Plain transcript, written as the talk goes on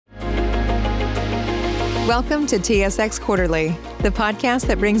Welcome to TSX Quarterly, the podcast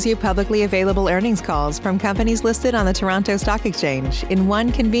that brings you publicly available earnings calls from companies listed on the Toronto Stock Exchange in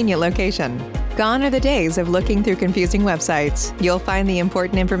one convenient location. Gone are the days of looking through confusing websites. You'll find the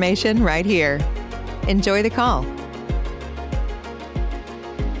important information right here. Enjoy the call.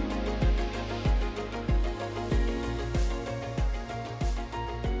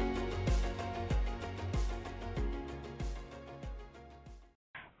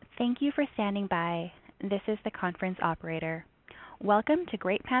 Thank you for standing by. This is the conference operator. Welcome to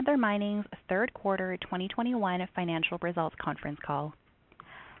Great Panther Mining's third quarter 2021 financial results conference call.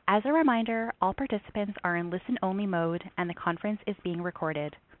 As a reminder, all participants are in listen-only mode and the conference is being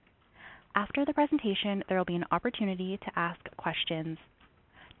recorded. After the presentation, there will be an opportunity to ask questions.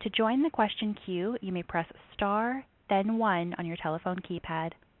 To join the question queue, you may press star, then 1 on your telephone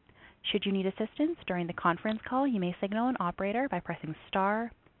keypad. Should you need assistance during the conference call, you may signal an operator by pressing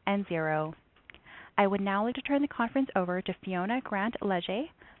star and 0. I would now like to turn the conference over to Fiona Grant-Leger,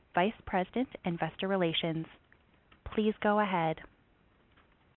 Vice President, Investor Relations. Please go ahead.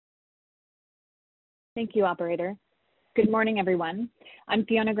 Thank you, operator. Good morning, everyone. I'm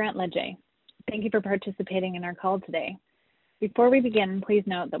Fiona Grant-Leger. Thank you for participating in our call today. Before we begin, please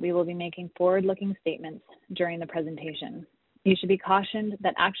note that we will be making forward-looking statements during the presentation. You should be cautioned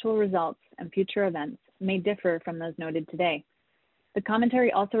that actual results and future events may differ from those noted today. The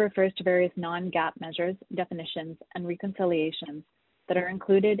commentary also refers to various non-GAAP measures, definitions, and reconciliations that are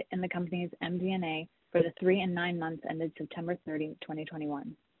included in the company's MD&A for the 3 and 9 months ended September 30,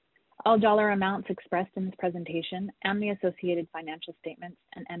 2021. All dollar amounts expressed in this presentation and the associated financial statements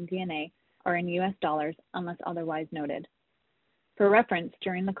and MD&A are in US dollars unless otherwise noted. For reference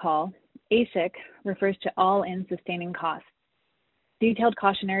during the call, AISC refers to all-in sustaining costs. Detailed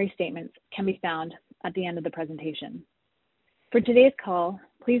cautionary statements can be found at the end of the presentation. For today's call,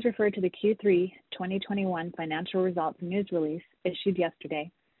 please refer to the Q3 2021 financial results news release issued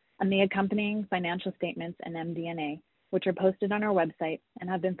yesterday and the accompanying financial statements and MD&A, which are posted on our website and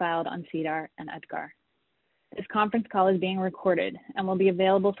have been filed on SEDAR and EDGAR. This conference call is being recorded and will be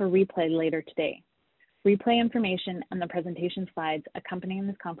available for replay later today. Replay information and the presentation slides accompanying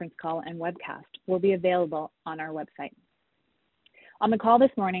this conference call and webcast will be available on our website. On the call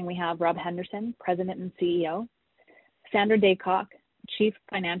this morning, we have Rob Henderson, President and CEO, Sandra Daycock, Chief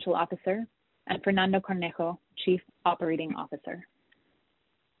Financial Officer, and Fernando Cornejo, Chief Operating Officer.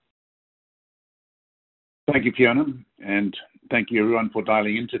 Thank you, Fiona, and thank you everyone for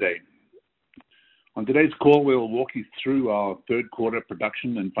dialing in today. On today's call, we'll walk you through our third quarter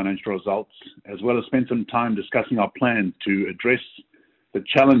production and financial results, as well as spend some time discussing our plan to address the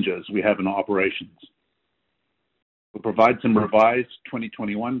challenges we have in our operations. We'll provide some revised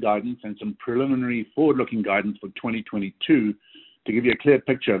 2021 guidance and some preliminary forward-looking guidance for 2022 to give you a clear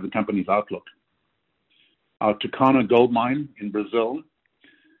picture of the company's outlook. Our Tucano gold mine in Brazil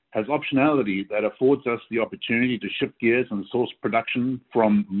has optionality that affords us the opportunity to shift gears and source production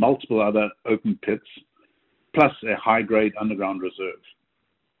from multiple other open pits, plus a high-grade underground reserve.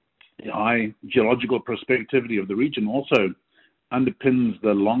 The high geological prospectivity of the region also underpins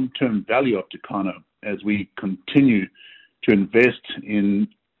the long-term value of Tucano as we continue to invest in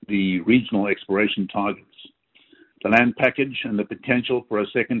the regional exploration targets. The land package and the potential for a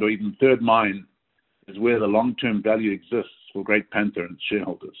second or even third mine is where the long-term value exists for Great Panther and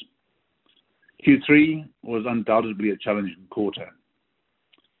shareholders. Q3 was undoubtedly a challenging quarter.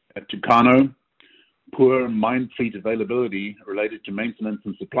 At Tucano, poor mine fleet availability related to maintenance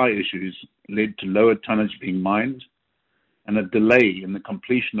and supply issues led to lower tonnage being mined and a delay in the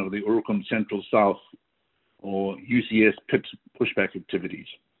completion of the Urucum Central South, or UCS, pit pushback activities.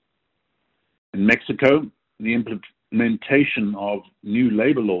 In Mexico, the implementation of new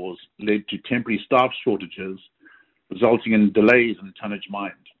labor laws led to temporary staff shortages, resulting in delays in tonnage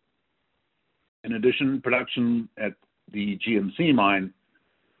mined. In addition, production at the GMC mine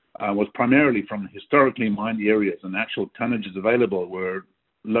was primarily from historically mined areas, and actual tonnages available were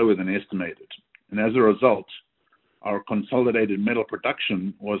lower than estimated. And as a result, our consolidated metal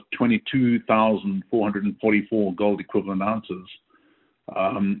production was 22,444 gold equivalent ounces,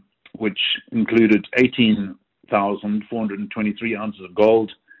 which included 18,423 ounces of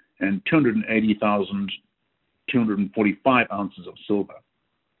gold and 280,245 ounces of silver.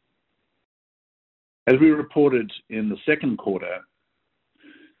 As we reported in the second quarter,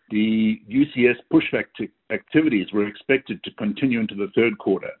 the UCS pushback activities were expected to continue into the third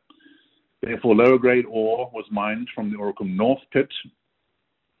quarter. Therefore, lower grade ore was mined from the Urucum North pit,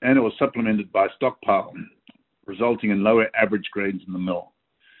 and it was supplemented by stockpile, resulting in lower average grades in the mill.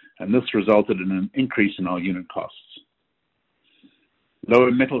 And this resulted in an increase in our unit costs.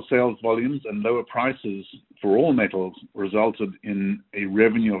 Lower metal sales volumes and lower prices for all metals resulted in a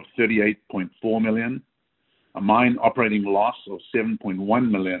revenue of $38.4 million, a mine operating loss of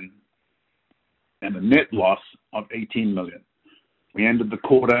 $7.1 million, and a net loss of $18 million. We ended the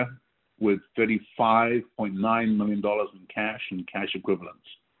quarter with $35.9 million in cash and cash equivalents.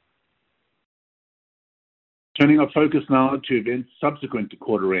 Turning our focus now to events subsequent to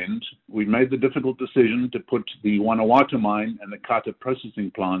quarter end, we made the difficult decision to put the Guanajuato mine and the Cata processing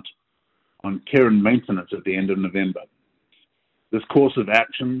plant on care and maintenance at the end of November. This course of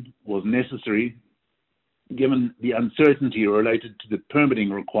action was necessary given the uncertainty related to the permitting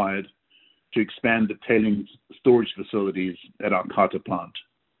required to expand the tailings storage facilities at our Cata plant.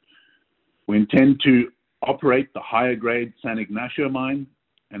 We intend to operate the higher grade San Ignacio mine,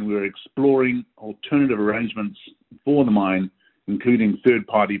 and we're exploring alternative arrangements for the mine, including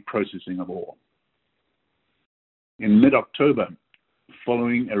third-party processing of ore. In mid-October,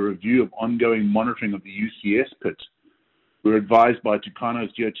 following a review of ongoing monitoring of the UCS pit, we were advised by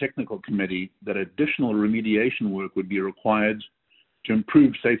Tucano's geotechnical committee that additional remediation work would be required to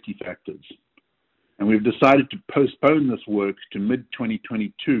improve safety factors. And we've decided to postpone this work to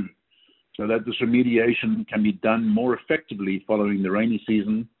mid-2022 so that this remediation can be done more effectively following the rainy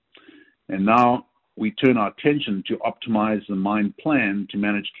season. And now we turn our attention to optimize the mine plan to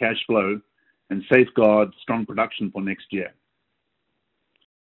manage cash flow and safeguard strong production for next year.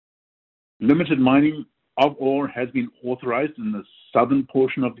 Limited mining of ore has been authorized in the southern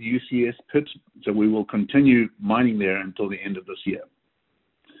portion of the UCS pit, so we will continue mining there until the end of this year.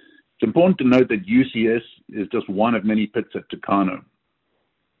 It's important to note that UCS is just one of many pits at Tucano.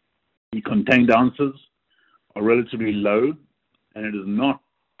 The contained ounces are relatively low, and it is not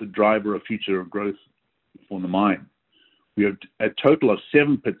the driver of future growth for the mine. We have a total of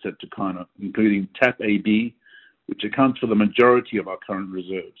 7 pits at Tucano, including TAP AB, which accounts for the majority of our current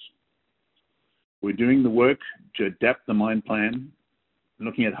reserves. We're doing the work to adapt the mine plan,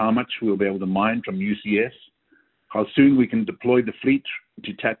 looking at how much we'll be able to mine from UCS, how soon we can deploy the fleet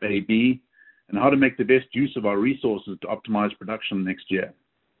to TAP AB, and how to make the best use of our resources to optimize production next year.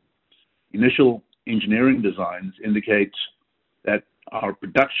 Initial engineering designs indicate that our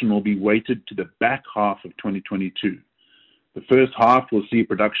production will be weighted to the back half of 2022. The first half will see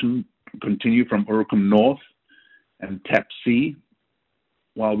production continue from Urucum North and TAP C,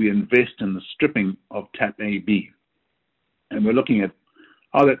 while we invest in the stripping of TAP AB. And we're looking at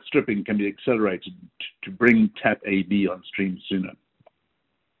how that stripping can be accelerated to bring TAP AB on stream sooner.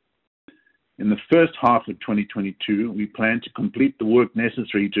 In the first half of 2022, we plan to complete the work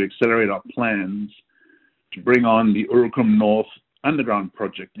necessary to accelerate our plans to bring on the Urucum North underground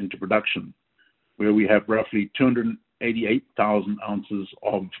project into production, where we have roughly 288,000 ounces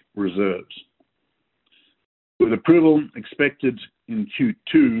of reserves. With approval expected in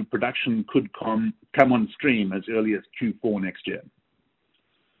Q2, production could come on stream as early as Q4 next year.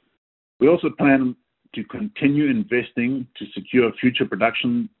 We also plan to continue investing to secure future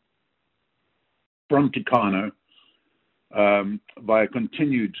production from Tucano via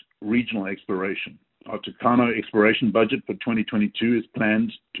continued regional exploration. Our Tucano exploration budget for 2022 is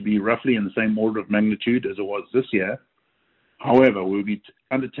planned to be roughly in the same order of magnitude as it was this year. However, we'll be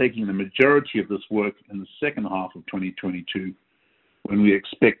undertaking the majority of this work in the second half of 2022, when we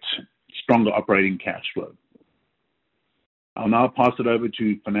expect stronger operating cash flow. I'll now pass it over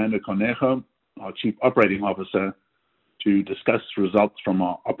to Fernando Cornejo, our Chief Operating Officer, to discuss results from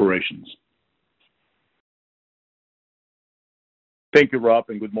our operations. Thank you, Rob,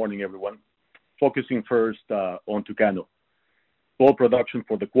 and good morning, everyone. Focusing first on Tucano. Gold production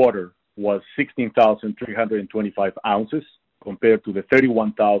for the quarter was 16,325 ounces compared to the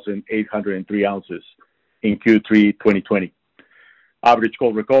 31,803 ounces in Q3 2020. Average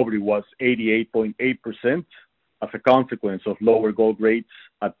gold recovery was 88.8% as a consequence of lower gold rates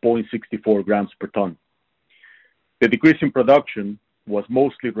at 0.64 grams per ton. The decrease in production was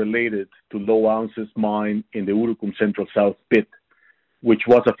mostly related to low ounces mined in the Urucum Central South pit, which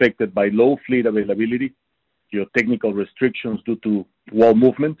was affected by low fleet availability, geotechnical restrictions due to wall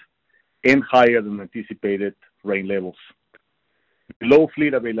movement, and higher than anticipated rain levels. Low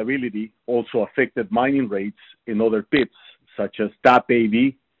fleet availability also affected mining rates in other pits, such as TAP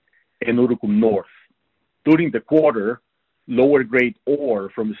AB and Urucum North. During the quarter, lower grade ore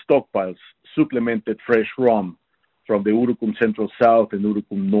from the stockpiles supplemented fresh ROM from the Urucum Central South and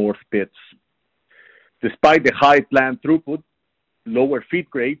Urucum North pits. Despite the high plant throughput, lower feed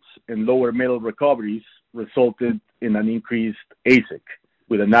grades and lower metal recoveries resulted in an increased AISC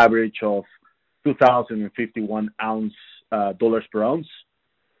with an average of $2,051 dollars per ounce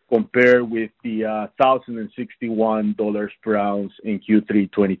compared with the $1,061 per ounce in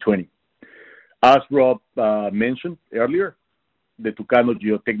Q3 2020. As Rob mentioned earlier, the Tucano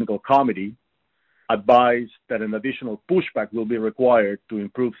Geotechnical Committee advised that an additional pushback will be required to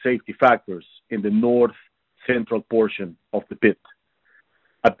improve safety factors in the north central portion of the pit.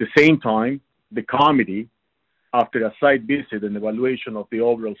 At the same time, the committee, after a site visit and evaluation of the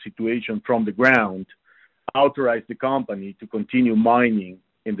overall situation from the ground, authorized the company to continue mining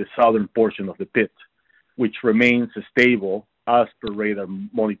in the southern portion of the pit, which remains stable as per radar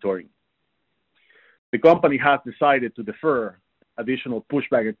monitoring. The company has decided to defer additional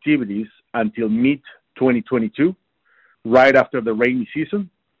pushback activities until mid-2022, right after the rainy season.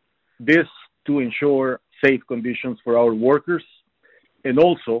 This to ensure safe conditions for our workers and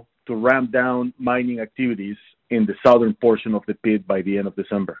also to ramp down mining activities in the southern portion of the pit by the end of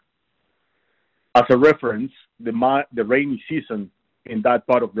December. As a reference, the rainy season in that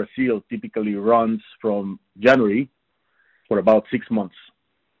part of Brazil typically runs from January for about 6 months.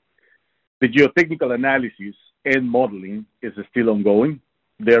 The geotechnical analysis and modeling is still ongoing.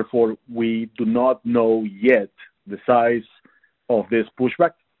 Therefore, we do not know yet the size of this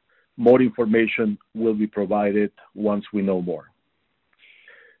pushback. More information will be provided once we know more.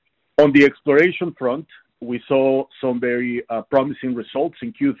 On the exploration front, we saw some very promising results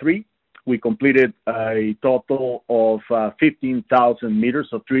in Q3. We completed a total of 15,000 meters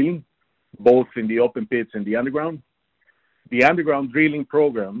of drilling, both in the open pits and the underground. The underground drilling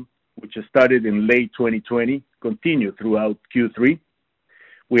program, which started in late 2020, continued throughout Q3.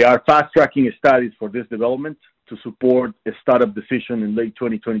 We are fast-tracking studies for this development to support a startup decision in late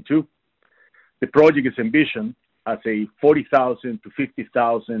 2022. The project is envisioned as a 40,000 to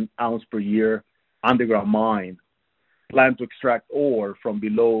 50,000 ounce per year underground mine, planned to extract ore from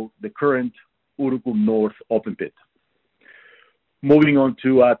below the current Urucum North open pit. Moving on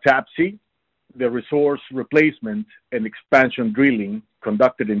to TAPC, the resource replacement and expansion drilling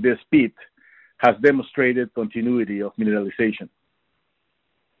conducted in this pit has demonstrated continuity of mineralization.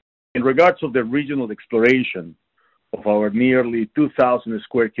 In regards of the regional exploration of our nearly 2,000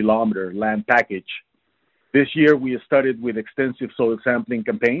 square kilometer land package, this year we started with extensive soil sampling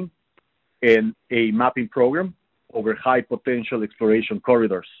campaign and a mapping program over high potential exploration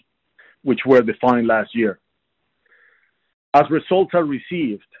corridors, which were defined last year. As results are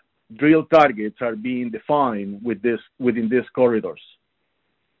received, drill targets are being defined within these corridors.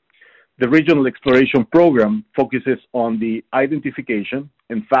 The regional exploration program focuses on the identification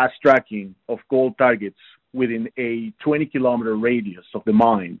and fast tracking of gold targets within a 20-kilometer radius of the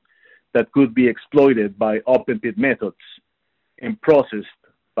mine that could be exploited by open pit methods and processed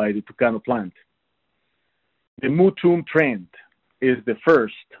by the Tucano plant. The Mutum trend is the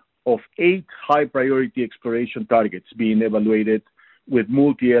first of 8 high-priority exploration targets being evaluated with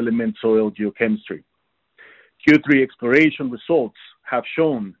multi-element soil geochemistry. Q3 exploration results have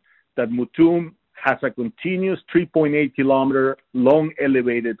shown that Mutum has a continuous 3.8-kilometer long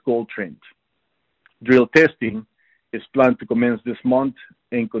elevated gold trend. Drill testing is planned to commence this month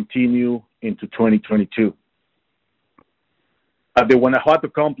and continue into 2022. At the Guanajuato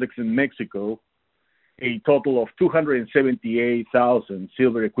complex in Mexico, a total of 278,000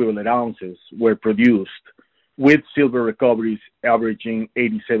 silver equivalent ounces were produced, with silver recoveries averaging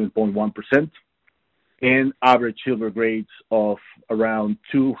 87.1% and average silver grades of around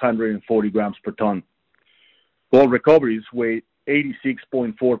 240 grams per ton. Gold recoveries were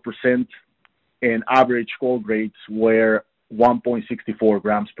 86.4% and average gold grades were 1.64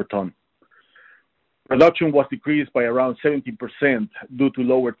 grams per ton. Production was decreased by around 17% due to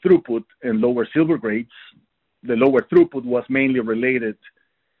lower throughput and lower silver grades. The lower throughput was mainly related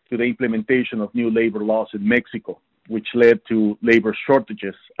to the implementation of new labor laws in Mexico, which led to labor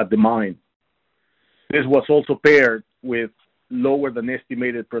shortages at the mine. This was also paired with lower than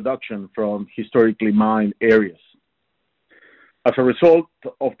estimated production from historically mined areas. As a result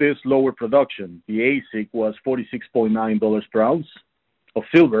of this lower production, the AISC was $46.9 per ounce of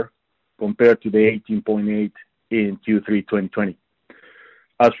silver compared to the $18.8 in Q3 2020.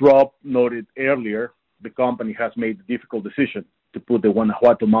 As Rob noted earlier, the company has made the difficult decision to put the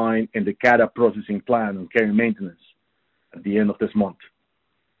Guanajuato mine and the CATA processing plant on care and maintenance at the end of this month.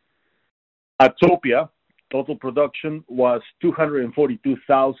 At Topia, total production was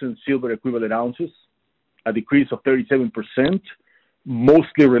 242,000 silver equivalent ounces, a decrease of 37%,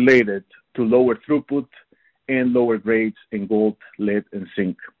 mostly related to lower throughput and lower grades in gold, lead, and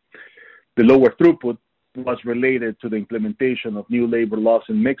zinc. The lower throughput was related to the implementation of new labor laws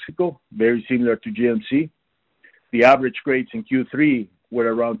in Mexico, very similar to GMC. The average grades in Q3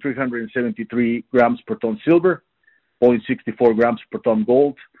 were around 373 grams per ton silver, 0.64 grams per ton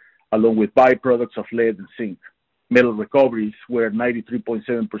gold, along with byproducts of lead and zinc. Metal recoveries were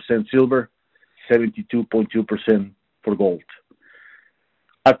 93.7% silver, 72.2% for gold.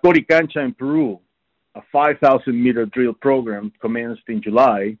 At Coricancha in Peru, a 5,000-meter drill program commenced in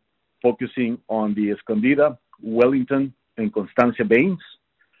July, focusing on the Escondida, Wellington, and Constancia veins.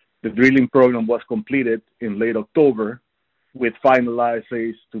 The drilling program was completed in late October, with final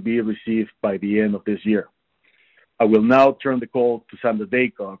assays to be received by the end of this year. I will now turn the call to Sandra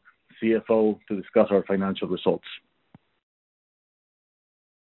Daycock, CFO, to discuss our financial results.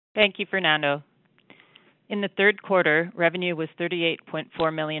 Thank you, Fernando. In the third quarter, revenue was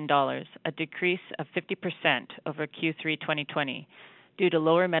 $38.4 million, a decrease of 50% over Q3 2020 due to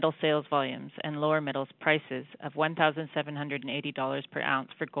lower metal sales volumes and lower metals prices of $1,780 per ounce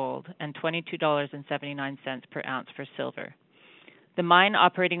for gold and $22.79 per ounce for silver. The mine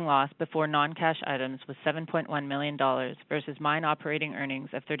operating loss before non-cash items was $7.1 million versus mine operating earnings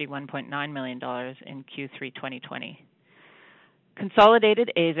of $31.9 million in Q3 2020.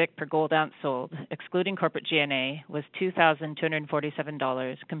 Consolidated AISC per gold ounce sold, excluding corporate G&A, was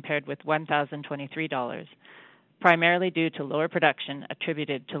 $2,247 compared with $1,023, primarily due to lower production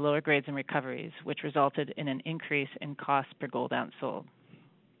attributed to lower grades and recoveries, which resulted in an increase in cost per gold ounce sold.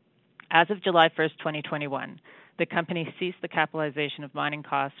 As of July 1st, 2021, the company ceased the capitalization of mining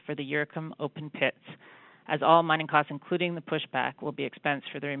costs for the Urucum open pits, as all mining costs, including the pushback, will be expensed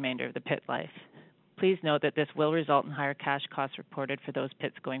for the remainder of the pit life. Please note that this will result in higher cash costs reported for those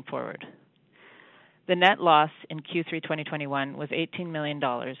pits going forward. The net loss in Q3 2021 was $18 million,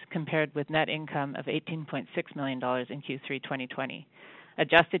 compared with net income of $18.6 million in Q3 2020.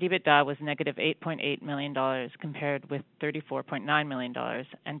 Adjusted EBITDA was negative $8.8 million, compared with $34.9 million,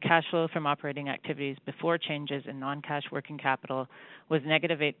 and cash flow from operating activities before changes in non-cash working capital was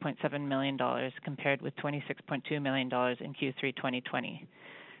negative $8.7 million, compared with $26.2 million in Q3 2020.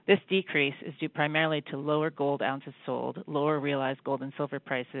 This decrease is due primarily to lower gold ounces sold, lower realized gold and silver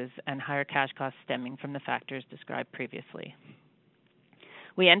prices, and higher cash costs stemming from the factors described previously.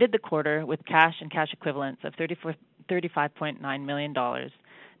 We ended the quarter with cash and cash equivalents of $35.9 million,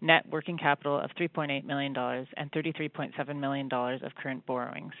 net working capital of $3.8 million, and $33.7 million of current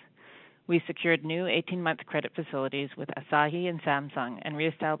borrowings. We secured new 18-month credit facilities with Asahi and Samsung and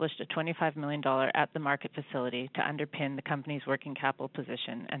reestablished a $25 million at-the-market facility to underpin the company's working capital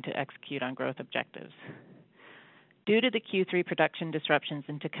position and to execute on growth objectives. Due to the Q3 production disruptions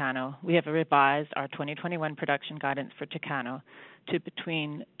in Tucano, we have revised our 2021 production guidance for Tucano to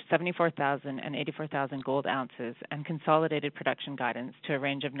between 74,000 and 84,000 gold ounces and consolidated production guidance to a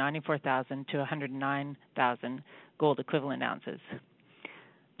range of 94,000 to 109,000 gold equivalent ounces.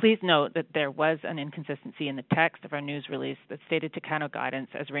 Please note that there was an inconsistency in the text of our news release that stated Tucano guidance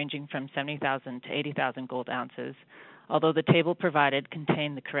as ranging from 70,000 to 80,000 gold ounces, although the table provided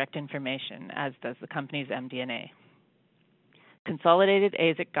contained the correct information, as does the company's MD&A. Consolidated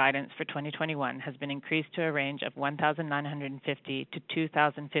AISC guidance for 2021 has been increased to a range of $1,950 to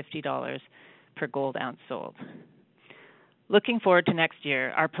 $2,050 per gold ounce sold. Looking forward to next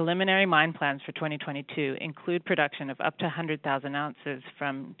year, our preliminary mine plans for 2022 include production of up to 100,000 ounces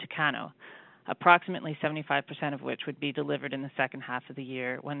from Tucano, approximately 75% of which would be delivered in the second half of the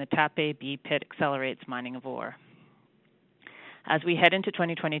year when the Tape B pit accelerates mining of ore. As we head into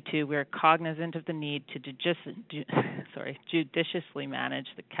 2022, we are cognizant of the need to judiciously manage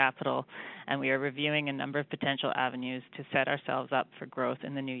the capital, and we are reviewing a number of potential avenues to set ourselves up for growth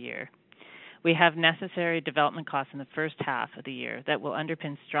in the new year. We have necessary development costs in the first half of the year that will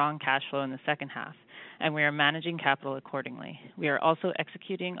underpin strong cash flow in the second half, and we are managing capital accordingly. We are also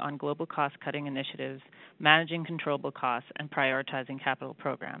executing on global cost-cutting initiatives, managing controllable costs, and prioritizing capital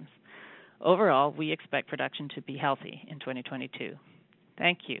programs. Overall, we expect production to be healthy in 2022.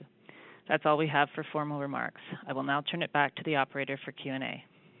 Thank you. That's all we have for formal remarks. I will now turn it back to the operator for Q&A.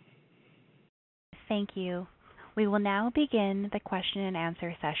 Thank you. We will now begin the question and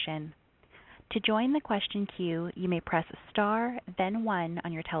answer session. To join the question queue, you may press star, then 1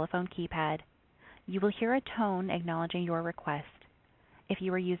 on your telephone keypad. You will hear a tone acknowledging your request. If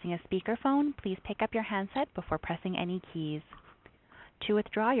you are using a speakerphone, please pick up your handset before pressing any keys. To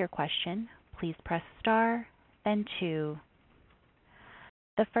withdraw your question, please press star, then 2.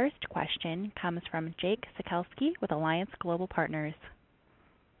 The first question comes from Jake Sekelsky with Alliance Global Partners.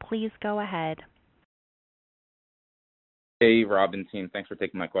 Please go ahead. Hey, Rob and team. Thanks for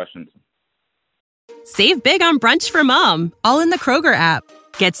taking my questions. Save big on brunch for mom, all in the Kroger app.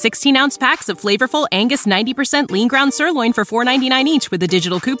 Get 16-ounce packs of flavorful Angus 90% lean ground sirloin for $4.99 each with a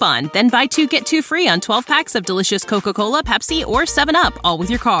digital coupon. Then buy 2, get 2 free on 12 packs of delicious Coca-Cola, Pepsi, or 7-Up, all with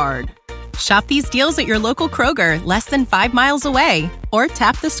your card. Shop these deals at your local Kroger, less than 5 miles away. Or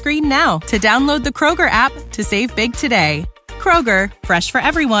tap the screen now to download the Kroger app to save big today. Kroger, fresh for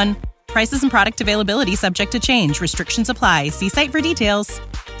everyone. Prices and product availability subject to change. Restrictions apply. See site for details.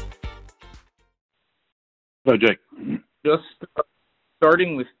 Hello, Jake. Just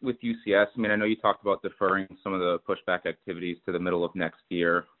starting with UCS, I mean, I know you talked about deferring some of the pushback activities to the middle of next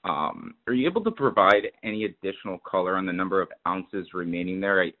year. Are you able to provide any additional color on the number of ounces remaining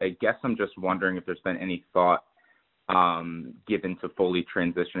there? I guess I'm just wondering if there's been any thought given to fully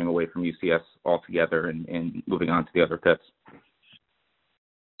transitioning away from UCS altogether and moving on to the other pits.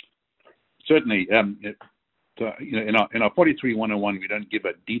 Certainly. In our 43-101, we don't give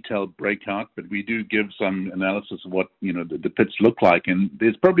a detailed breakout, but we do give some analysis of what the pits look like, and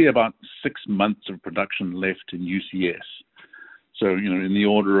there's probably about 6 months of production left in UCS. So in the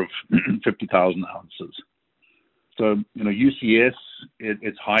order of 50,000 ounces. So UCS,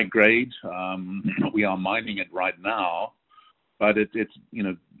 it's high grade. We are mining it right now, but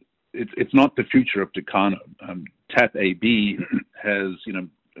it's not the future of Tucano. TAP AB has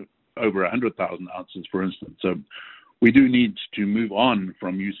over 100,000 ounces, for instance. So we do need to move on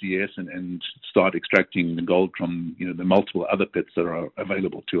from UCS and start extracting the gold from the multiple other pits that are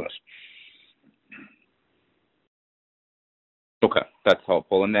available to us. Okay, that's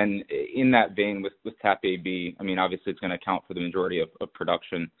helpful. And then in that vein with TAP AB, I mean, obviously it's going to account for the majority of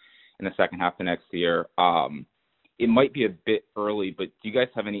production in the second half of next year. It might be a bit early, but do you guys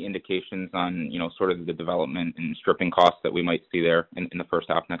have any indications on, sort of the development and stripping costs that we might see there in the first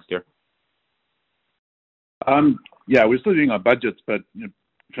half next year? Yeah, we're still doing our budgets, but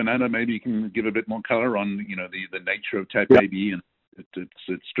Fernando, maybe you can give a bit more color on, the nature of TAP AB and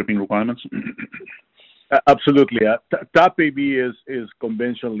its stripping requirements. Absolutely. TAP AB is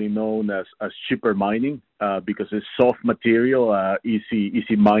conventionally known as chipper mining because it's soft material,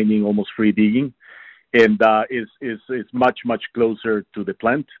 easy mining, almost free digging. And is much closer to the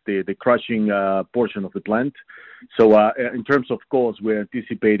plant, the crushing portion of the plant. So in terms of cost, we're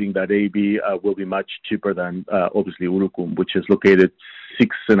anticipating that AB will be much cheaper than obviously Urucum, which is located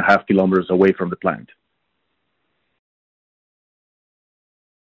 6.5 kilometers away from the plant.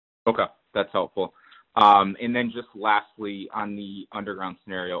 Okay, that's helpful. And then just lastly on the underground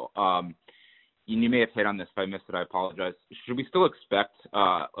scenario. You may have hit on this. If I missed it, I apologize. Should we still expect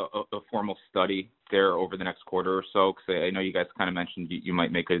a formal study there over the next quarter or so? Because I know you guys kind of mentioned you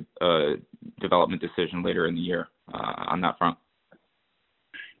might make a development decision later in the year on that front.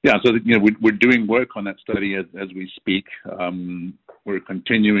 Yeah, so we're doing work on that study as we speak. We're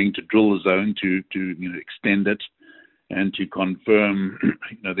continuing to drill the zone to extend it and to confirm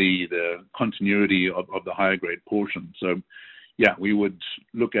the continuity of the higher grade portion. So yeah, we would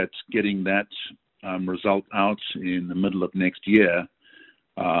look at getting that result out in the middle of next year.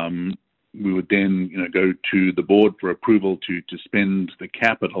 We would then, go to the board for approval to spend the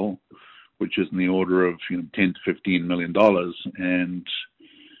capital, which is in the order of $10 to $15 million. And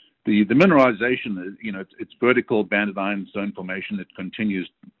the mineralization, it's vertical banded iron zone formation that continues,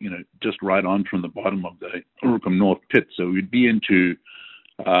 just right on from the bottom of the Urucum North pit. So we'd be into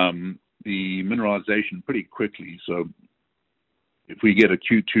the mineralization pretty quickly. So if we get a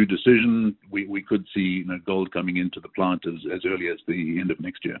Q2 decision, we could see gold coming into the plant as early as the end of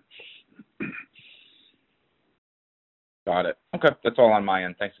next year. Got it. Okay, that's all on my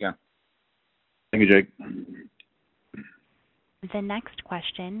end. Thanks again. Thank you, Jake. The next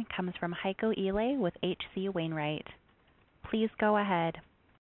question comes from Heiko Ihle with H.C. Wainwright. Please go ahead.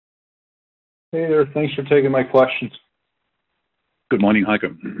 Hey there. Thanks for taking my questions. Good morning,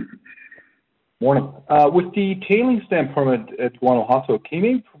 Heiko. Morning. With the tailings dam permit at Guanajuato, can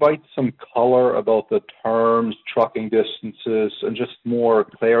you provide some color about the terms, trucking distances, and just more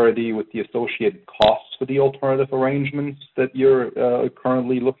clarity with the associated costs for the alternative arrangements that you're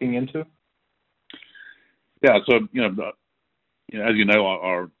currently looking into? Yeah, so, as you know,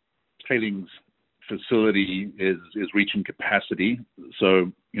 our tailings facility is reaching capacity.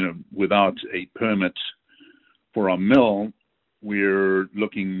 So, without a permit for our mill, we're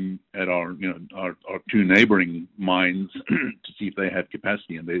looking at our two neighboring mines to see if they have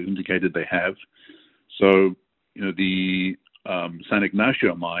capacity, and they've indicated they have. So, the San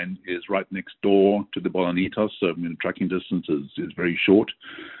Ignacio mine is right next door to the Bolanitos, so trucking distance is very short.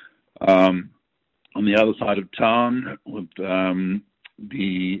 On the other side of town, with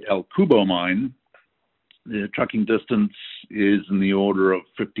the El Cubo mine, the trucking distance is in the order of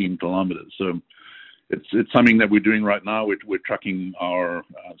 15 kilometers. So it's something that we're doing right now. We're trucking our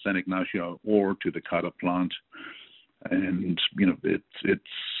San Ignacio ore to the Carta plant, and it's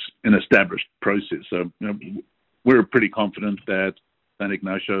an established process. So we're pretty confident that San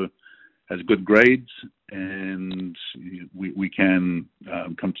Ignacio has good grades, and we can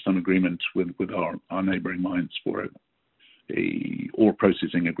come to some agreement with our neighboring mines for a ore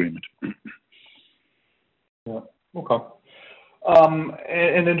processing agreement. Yeah. Okay.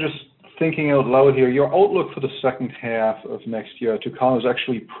 And then just thinking out loud here, your outlook for the second half of next year, Tucano, is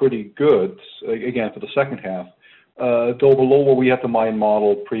actually pretty good, again, for the second half, though below what we had the mine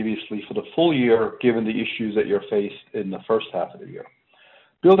model previously for the full year, given the issues that you're faced in the first half of the year.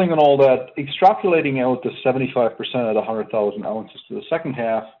 Building on all that, extrapolating out the 75% of the 100,000 ounces to the second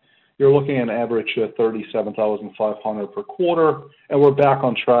half, you're looking at an average of 37,500 per quarter, and we're back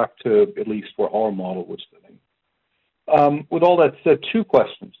on track to at least where our model was sitting. With all that said, two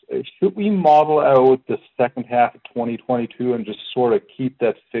questions. Should we model out the second half of 2022 and just sort of keep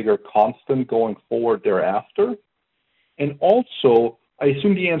that figure constant going forward thereafter? And also, I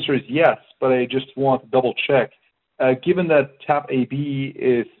assume the answer is yes, but I just want to double check. Given that TAP AB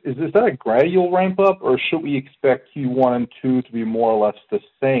is that a gradual ramp up, or should we expect Q1 and 2 to be more or less the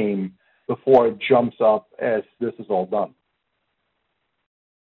same before it jumps up as this is all done?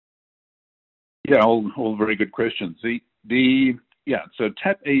 Yeah, all very good questions. So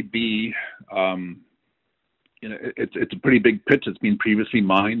TAP AB, it's a pretty big pit. It's been previously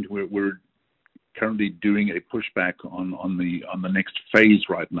mined. We're currently doing a pushback on the next phase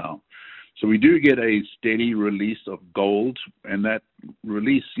right now. So we do get a steady release of gold, and that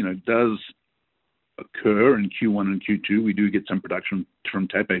release, does occur in Q1 and Q2. We do get some production from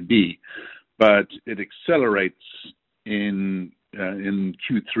TAP AB, but it accelerates in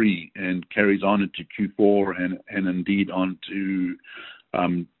Q3 and carries on into Q4 and indeed on to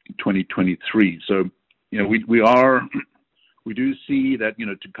 2023. So we do see that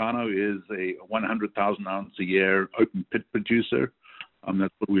Tucano is a 100,000 ounce a year open pit producer.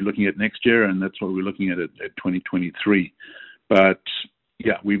 That's what we're looking at next year, and that's what we're looking at 2023. But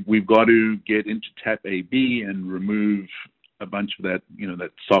yeah, we've got to get into TAP AB and remove a bunch of that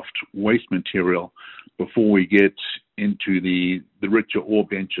that soft waste material before we get into the richer ore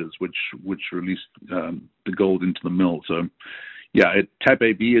benches, which release the gold into the mill. So yeah, TAP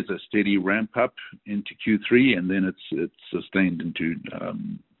AB is a steady ramp up into Q3, and then it's sustained into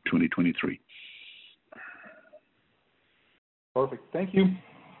 2023. Perfect. Thank you.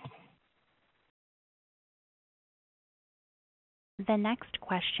 The next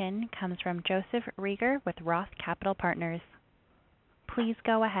question comes from Joseph Reagor with Roth Capital Partners. Please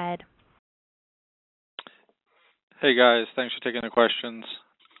go ahead. Hey guys, thanks for taking the questions.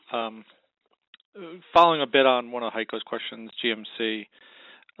 Following a bit on one of Heiko's questions, GMC,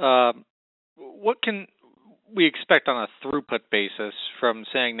 what can we expect on a throughput basis from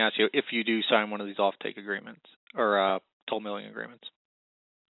San Ignacio if you do sign one of these offtake agreements or toll milling agreements?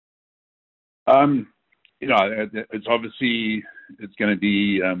 It's obviously going to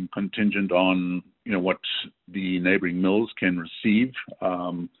be contingent on what the neighboring mills can receive.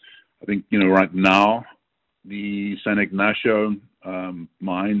 I think right now the San Ignacio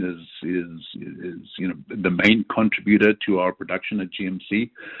mine is the main contributor to our production at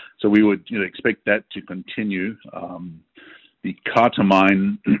GMC, so we would expect that to continue. The Carter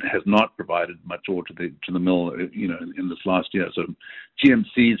mine has not provided much ore to the mill, in this last year. So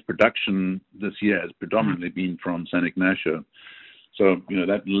GMC's production this year has predominantly been from San Ignacio. So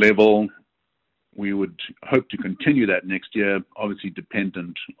that level, we would hope to continue that next year. Obviously,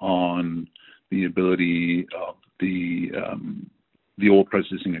 dependent on the ability of the ore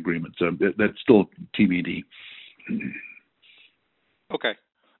processing agreement. So that's still TBD. Okay,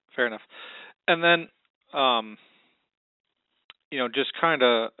 fair enough. And then, just kind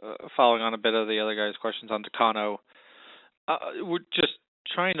of following on a bit of the other guys' questions on Tucano, we're just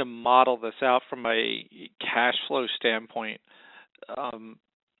trying to model this out from a cash flow standpoint.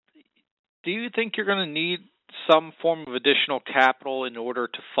 Do you think you're going to need some form of additional capital in order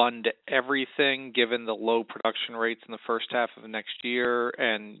to fund everything, given the low production rates in the first half of next year?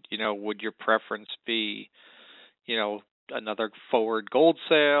 And, would your preference be, another forward gold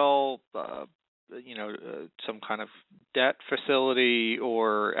sale, some kind of debt facility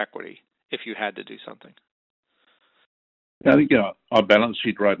or equity if you had to do something? Yeah, I think our balance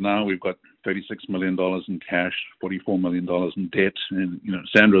sheet right now, we've got $36 million in cash, $44 million in debt. And,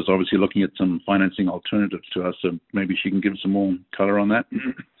 Sandra's obviously looking at some financing alternatives to us, so maybe she can give some more color on that.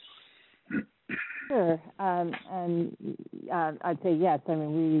 Sure. I'd say yes. I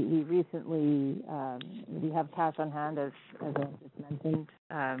mean, we recently, we have cash on hand, as I just mentioned.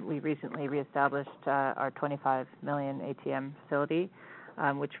 We recently reestablished our $25 million ATM facility,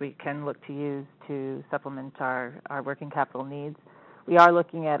 which we can look to use to supplement our working capital needs. we are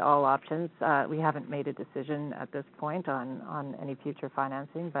looking at all options. We haven't made a decision at this point on any future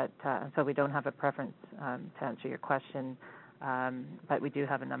financing, but so we don't have a preference to answer your question. But we do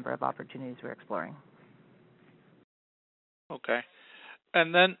have a number of opportunities we're exploring. Okay.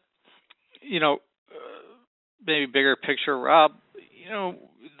 And then, maybe bigger picture, Rob,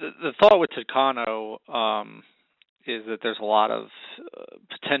 the thought with Tucano is that there's a lot of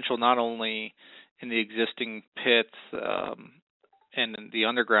potential not only in the existing pits and in the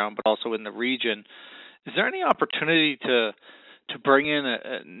underground, but also in the region. Is there any opportunity to bring in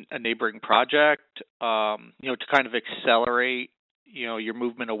a neighboring project, to kind of accelerate, your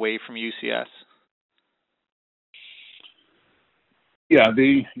movement away from UCS? Yeah,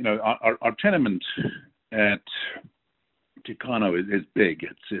 our tenement at Tucano is big.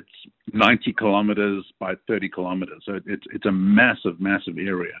 It's 90 kilometers by 30 kilometers, so it's a massive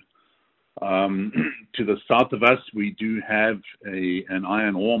area. To the south of us, we do have an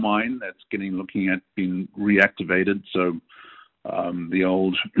iron ore mine that's looking at being reactivated. So the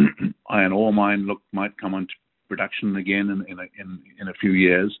old iron ore mine might come onto production again in a few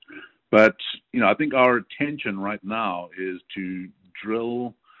years. But I think our attention right now is to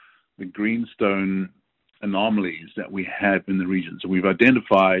drill the greenstone anomalies that we have in the region. So we've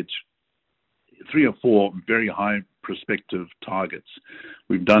identified 3 or 4 very high prospective targets.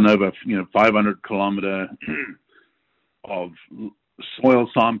 We've done over 500 kilometer of soil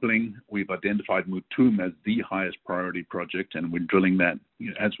sampling. We've identified Mutum as the highest priority project, and we're drilling that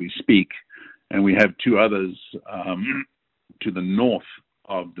as we speak. And we have 2 others to the north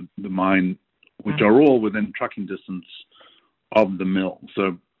of the mine, which are all within trucking distance of the mill.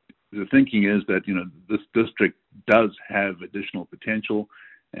 So the thinking is that this district does have additional potential,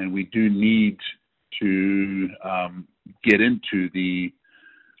 and we do need to get into the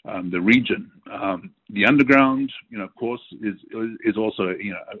region. The underground, of course, is also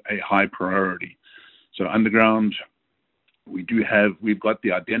a high priority. So underground, we've got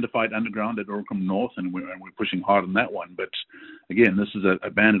the identified underground at Urucum North, and we're pushing hard on that one. But again, this is a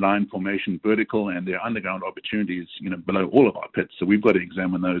banded iron formation vertical, and there are underground opportunities below all of our pits. So we've got to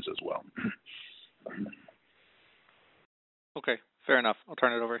examine those as well. Okay, fair enough. I'll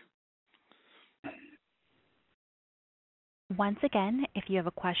turn it over. Once again, if you have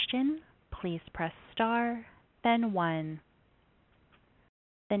a question, please press star, then 1.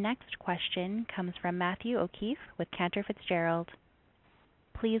 The next question comes from Matthew O'Keefe with Cantor Fitzgerald.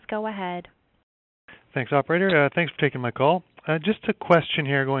 Please go ahead. Thanks, operator. Thanks for taking my call. Just a question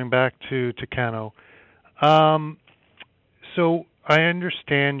here, going back to Tucano. So I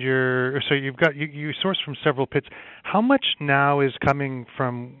understand you source from several pits. How much now is coming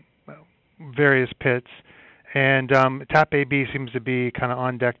from various pits? And TAP AB seems to be kind of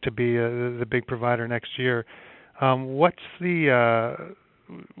on deck to be the big provider next year. What's the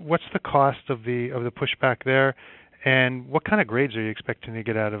cost of the pushback there, and what kind of grades are you expecting to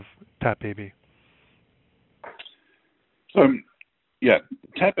get out of TAP AB? So, yeah,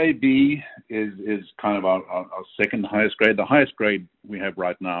 TAP AB is kind of our second highest grade. The highest grade we have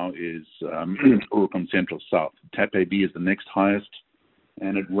right now is Urucum Central South. TAP AB is the next highest,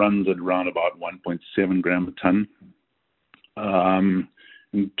 and it runs at around about 1.7 gram a ton.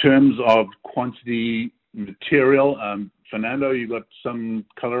 In terms of quantity material, Fernando, you got some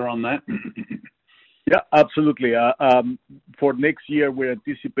color on that? Yeah, absolutely. For next year, we're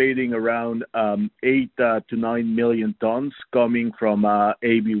anticipating around 8 to 9 million tons coming from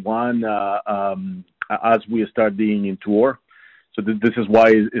AB1 as we start digging into ore. So this is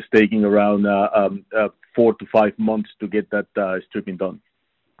why it's taking around 4 to 5 months to get that stripping done.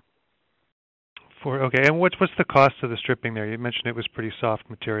 Okay, and what's the cost of the stripping there? You mentioned it was pretty soft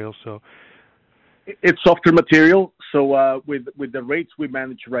material, so. It's softer material, so with the rates we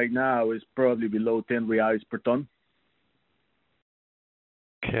manage right now, is probably below 10 reais per ton.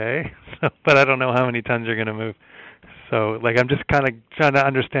 Okay, but I don't know how many tons you're going to move. So, I'm just kind of trying to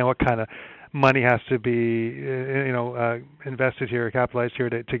understand what kind of money has to be, invested here, capitalized here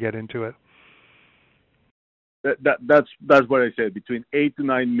to get into it. That's what I said. Between 8 to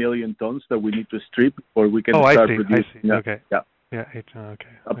 9 million tons that we need to strip, or we can start producing. I see. Okay. Yeah. 8.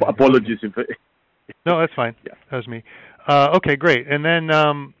 Okay. Apologies if. No, that's fine. Yeah. That was me. Okay, great. And then,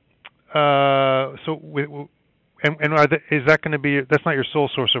 is that going to be? That's not your sole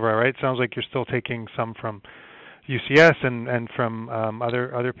source of ore, right? It sounds like you're still taking some from UCS and from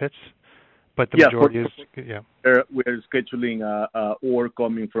other pits, but the majority is. We're scheduling ore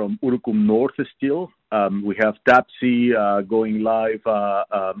coming from Urucum North still. We have TAPC going live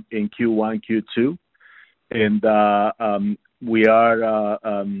in Q1, Q2, and we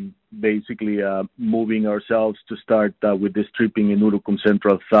are basically moving ourselves to start with the stripping in Urucum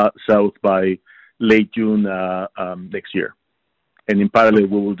Central South by late June next year. And in parallel,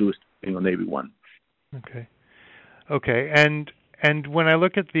 we will do stripping on AB1. Okay. And when I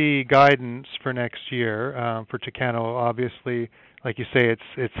look at the guidance for next year for Tucano, obviously, like you say,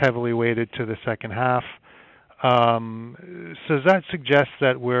 it's heavily weighted to the second half. So does that suggest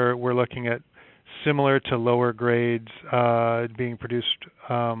that we're looking at similar to lower grades being produced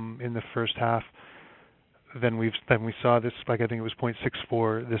in the first half than we saw this? Like I think it was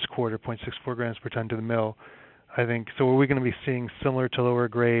 0.64 this quarter, 0.64 grams per ton to the mill. I think so. Are we going to be seeing similar to lower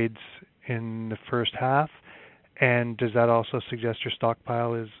grades in the first half? And does that also suggest your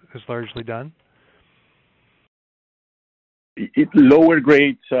stockpile is largely done? Lower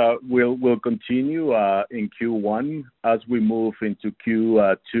grades will continue in Q1. As we move into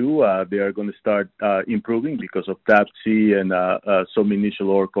Q2, they are going to start improving because of TAP C and some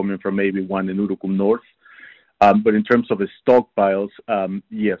initial ore coming from AB1 and Urucum North. But in terms of the stockpiles,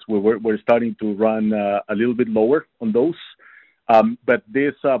 yes, we're starting to run a little bit lower on those. But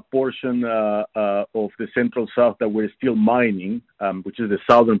this portion of the Central South that we're still mining, which is the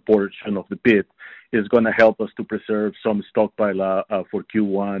southern portion of the pit, is going to help us to preserve some stockpile for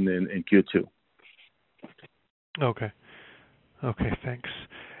Q1 and Q2. Okay, thanks.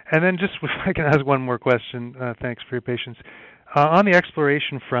 And then just if I can ask one more question, thanks for your patience. On the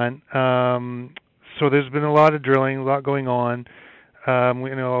exploration front, so there's been a lot of drilling, a lot going on.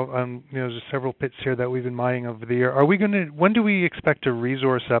 There's several pits here that we've been mining over the year. When do we expect a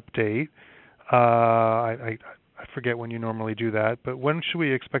resource update? I forget when you normally do that, but when should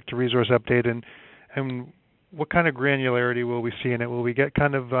we expect a resource update, and what kind of granularity will we see in it? Will we get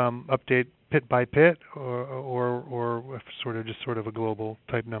kind of update pit by pit, or sort of a global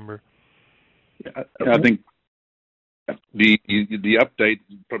type number? Yeah, I think the update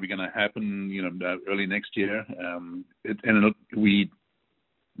is probably going to happen, early next year.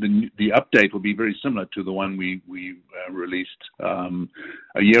 The update will be very similar to the one we released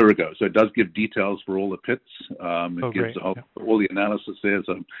a year ago. So it does give details for all the pits. It gives all the analysis there.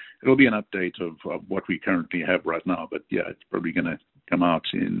 So it'll be an update of what we currently have right now. But yeah, it's probably going to come out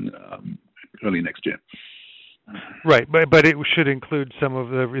in early next year. Right, but it should include some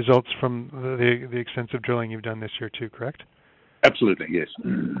of the results from the extensive drilling you've done this year too, correct? Absolutely, yes.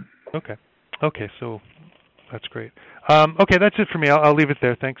 Okay, so that's great. Okay, that's it for me. I'll leave it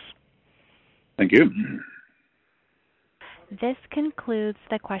there. Thanks. Thank you. This concludes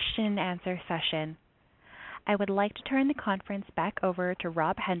the question and answer session. I would like to turn the conference back over to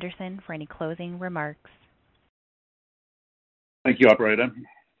Rob Henderson for any closing remarks. Thank you, operator.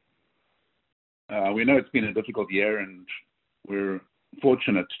 We know it's been a difficult year, and we're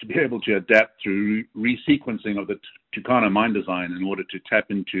fortunate to be able to adapt through resequencing of the Tucano mine design in order to tap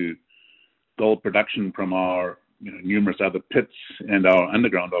into gold production from our numerous other pits and our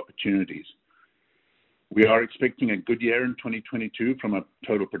underground opportunities. We are expecting a good year in 2022 from a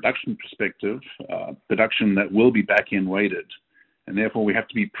total production perspective, production that will be back-end weighted, and therefore we have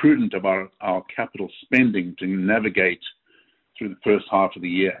to be prudent about our capital spending to navigate through the first half of the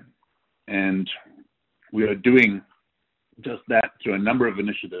year. And we are doing just that through a number of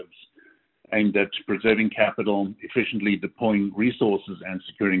initiatives aimed at preserving capital, efficiently deploying resources, and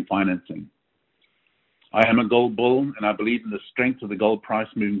securing financing. I am a gold bull, and I believe in the strength of the gold price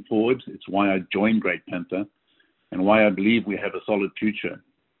moving forward. It's why I joined Great Panther and why I believe we have a solid future.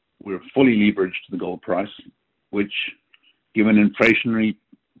 We're fully leveraged to the gold price, which, given inflationary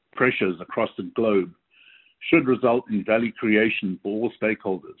pressures across the globe, should result in value creation for all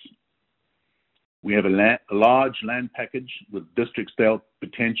stakeholders. We have a large land package with district-scale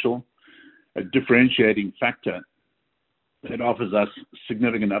potential, a differentiating factor that offers us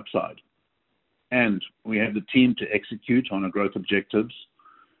significant upside. And we have the team to execute on our growth objectives,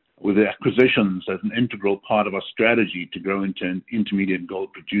 with acquisitions as an integral part of our strategy to grow into an intermediate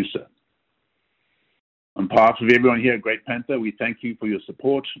gold producer. On behalf of everyone here at Great Panther, we thank you for your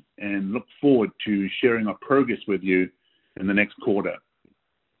support and look forward to sharing our progress with you in the next quarter.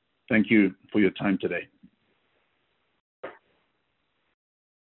 Thank you for your time today.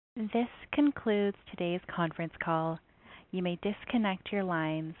 This concludes today's conference call. You may disconnect your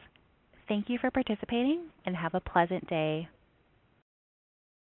lines. Thank you for participating and have a pleasant day.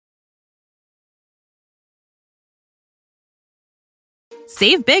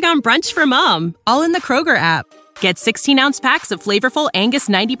 Save big on brunch for mom, all in the Kroger app. Get 16-ounce packs of flavorful Angus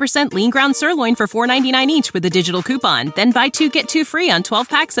 90% lean ground sirloin for $4.99 each with a digital coupon. Then buy 2, get 2 free on 12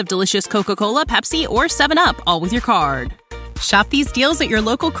 packs of delicious Coca-Cola, Pepsi, or 7-Up, all with your card. Shop these deals at your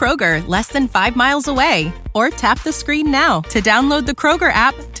local Kroger, less than 5 miles away. Or tap the screen now to download the Kroger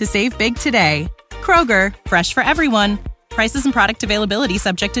app to save big today. Kroger, fresh for everyone. Prices and product availability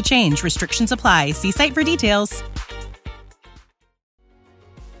subject to change. Restrictions apply. See site for details.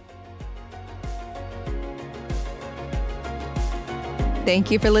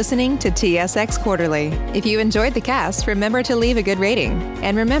 Thank you for listening to TSX Quarterly. If you enjoyed the cast, remember to leave a good rating.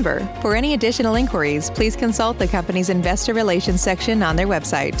 And remember, for any additional inquiries, please consult the company's investor relations section on their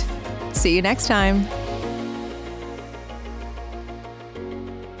website. See you next time.